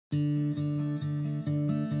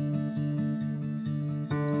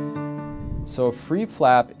So a free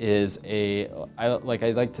flap is like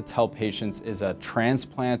I like to tell patients, is a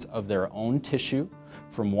transplant of their own tissue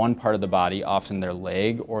from one part of the body, often their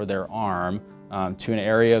leg or their arm, to an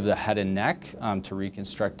area of the head and neck to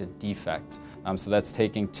reconstruct a defect. So that's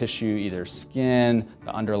taking tissue, either skin,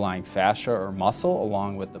 the underlying fascia or muscle,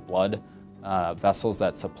 along with the blood vessels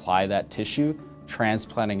that supply that tissue,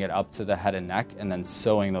 transplanting it up to the head and neck, and then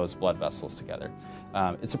sewing those blood vessels together.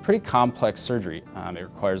 It's a pretty complex surgery. It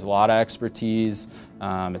requires a lot of expertise.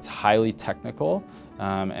 It's highly technical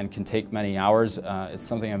and can take many hours. It's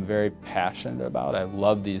something I'm very passionate about. I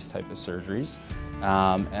love these type of surgeries.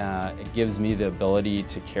 It gives me the ability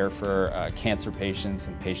to care for cancer patients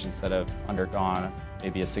and patients that have undergone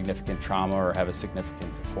maybe a significant trauma or have a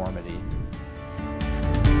significant deformity.